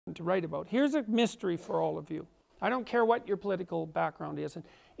to write about. Here's a mystery for all of you. I don't care what your political background is.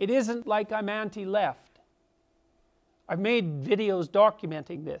 It isn't like I'm anti-left. I've made videos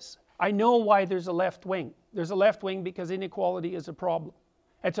documenting this. I know why there's a left wing. There's a left wing because inequality is a problem.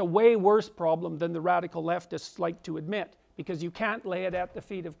 It's a way worse problem than the radical leftists like to admit, because you can't lay it at the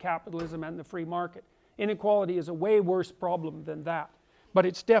feet of capitalism and the free market. Inequality is a way worse problem than that. But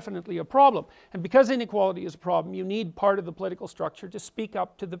it's definitely a problem. And because inequality is a problem, you need part of the political structure to speak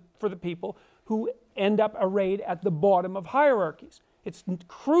up for the people who end up arrayed at the bottom of hierarchies. It's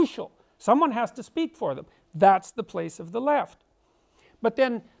crucial. Someone has to speak for them. That's the place of the left. But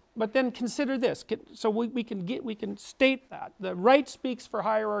then consider this. So we can state that. The right speaks for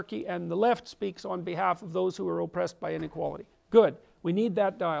hierarchy and the left speaks on behalf of those who are oppressed by inequality. Good. We need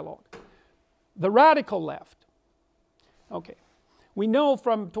that dialogue. The radical left. Okay. We know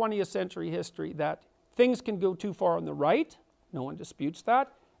from 20th century history that things can go too far on the right, no one disputes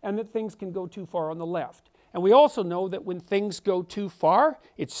that, and that things can go too far on the left. And we also know that when things go too far,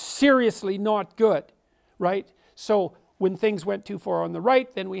 it's seriously not good, right? So when things went too far on the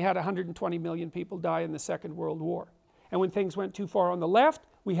right, then we had 120 million people die in the Second World War. And when things went too far on the left,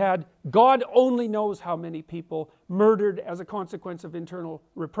 we had God only knows how many people murdered as a consequence of internal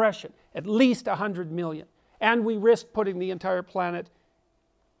repression, at least 100 million. And we risked putting the entire planet,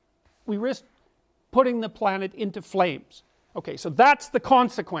 we risked putting the planet into flames. Okay, so that's the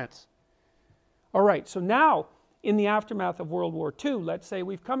consequence. All right, so now, in the aftermath of World War II, let's say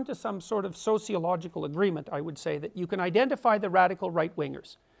we've come to some sort of sociological agreement, I would say, that you can identify the radical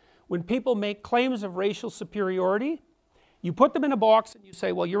right-wingers. When people make claims of racial superiority, you put them in a box and you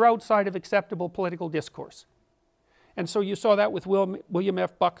say, well, you're outside of acceptable political discourse. And so you saw that with William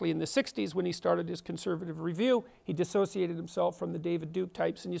F. Buckley in the 60s when he started his conservative review. He dissociated himself from the David Duke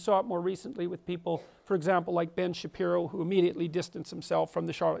types, and you saw it more recently with people, for example, like Ben Shapiro, who immediately distanced himself from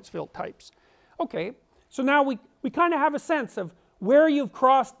the Charlottesville types. Okay, so now we kind of have a sense of where you've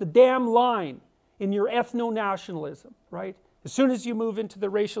crossed the damn line in your ethno-nationalism, right? As soon as you move into the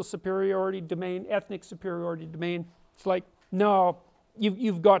racial superiority domain, ethnic superiority domain, it's like, no,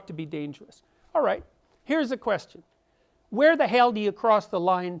 you've got to be dangerous. All right, here's a question. Where the hell do you cross the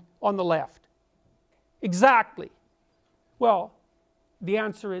line on the left? Exactly. Well, the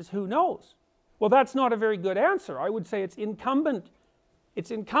answer is who knows? Well, that's not a very good answer. I would say it's incumbent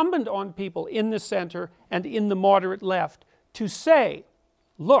on people in the center and in the moderate left to say,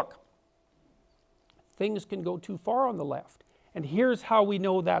 look, things can go too far on the left, and here's how we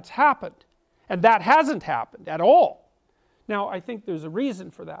know that's happened. And that hasn't happened at all. Now, I think there's a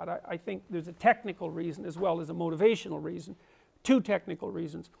reason for that. I think there's a technical reason as well as a motivational reason. Two technical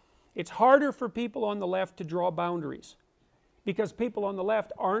reasons. It's harder for people on the left to draw boundaries because people on the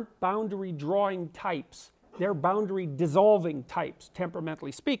left aren't boundary drawing types. They're boundary dissolving types,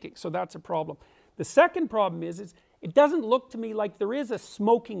 temperamentally speaking. So that's a problem. The second problem is it doesn't look to me like there is a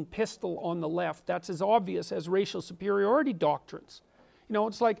smoking pistol on the left that's as obvious as racial superiority doctrines. You know,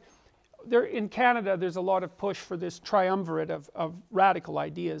 it's like, in Canada, there's a lot of push for this triumvirate of radical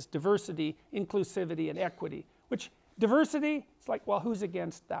ideas: diversity, inclusivity, and equity. Which, diversity, it's like, well, who's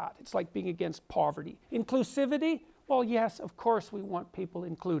against that? It's like being against poverty. Inclusivity, well, yes, of course we want people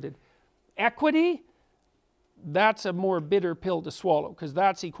included. Equity, that's a more bitter pill to swallow, because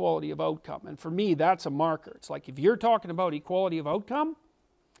that's equality of outcome. And for me, that's a marker. It's like, if you're talking about equality of outcome,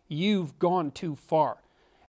 you've gone too far.